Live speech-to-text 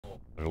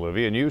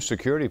Olivia, new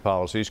security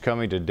policies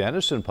coming to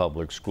Denison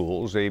Public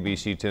Schools.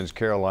 ABC 10's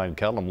Caroline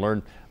Kellum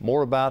learned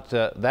more about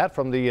that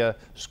from the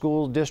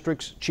school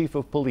district's chief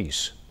of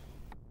police.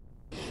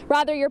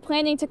 Rather you're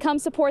planning to come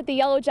support the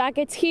Yellow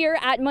Jackets here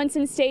at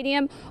Munson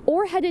Stadium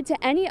or headed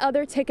to any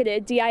other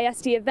ticketed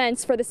DISD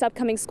events for this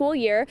upcoming school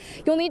year,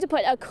 you'll need to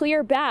put a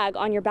clear bag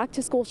on your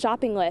back-to-school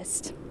shopping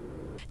list.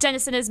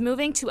 Denison is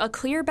moving to a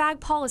clear bag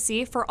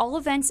policy for all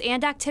events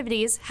and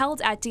activities held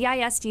at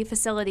DISD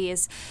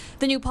facilities.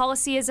 The new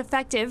policy is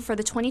effective for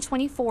the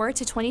 2024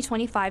 to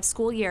 2025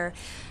 school year.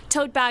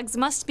 Tote bags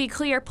must be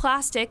clear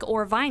plastic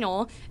or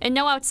vinyl, and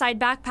no outside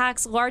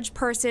backpacks, large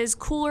purses,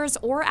 coolers,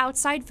 or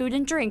outside food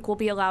and drink will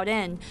be allowed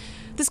in.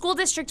 The school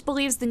district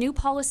believes the new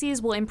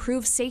policies will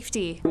improve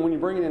safety. When you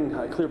bring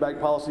in clear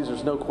bag policies,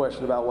 there's no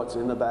question about what's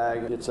in the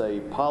bag. It's a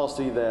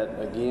policy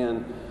that,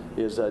 again,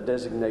 is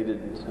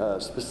designated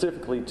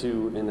specifically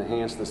to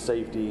enhance the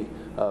safety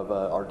of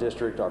our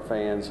district, our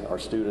fans, our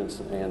students,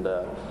 and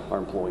our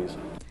employees.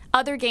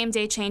 Other game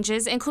day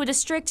changes include a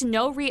strict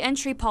no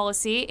re-entry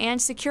policy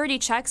and security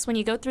checks when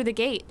you go through the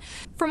gate.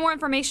 For more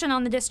information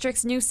on the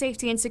district's new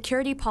safety and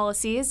security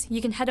policies,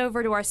 you can head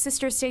over to our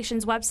sister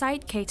station's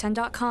website,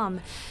 k10.com.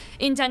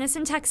 In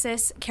Denison,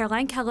 Texas,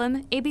 Caroline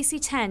Kellum, ABC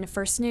 10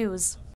 First News.